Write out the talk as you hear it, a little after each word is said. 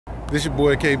This your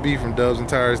boy KB from Dubs and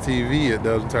Tires TV at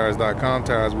dubsandtires.com.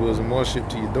 Tires, wheels, and more shipped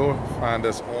to your door. Find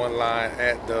us online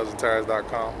at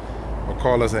dubsandtires.com or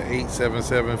call us at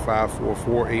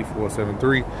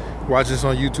 877-544-8473. Watch us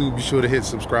on YouTube. Be sure to hit the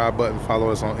subscribe button. Follow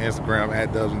us on Instagram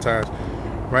at Dubs and Tires.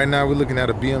 Right now we're looking at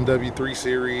a BMW 3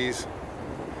 Series.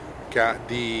 Got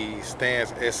the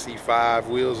Stance SC-5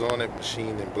 wheels on it,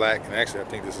 machined in black. And actually I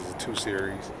think this is a 2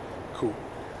 Series. Cool.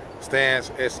 Stance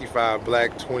SC-5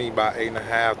 black, 20 by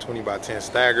 8.5, 20 by 10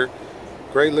 stagger.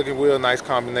 Great looking wheel, nice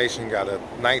combination. Got a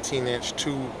 19-inch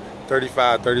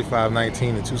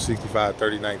 235/35/19 and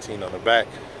 265/30/19 on the back.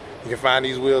 You can find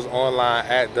these wheels online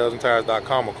at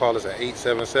dubsandtires.com or call us at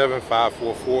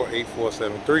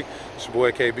 877-544-8473. It's your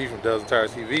boy KB from Dubs and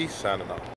Tires TV, signing off.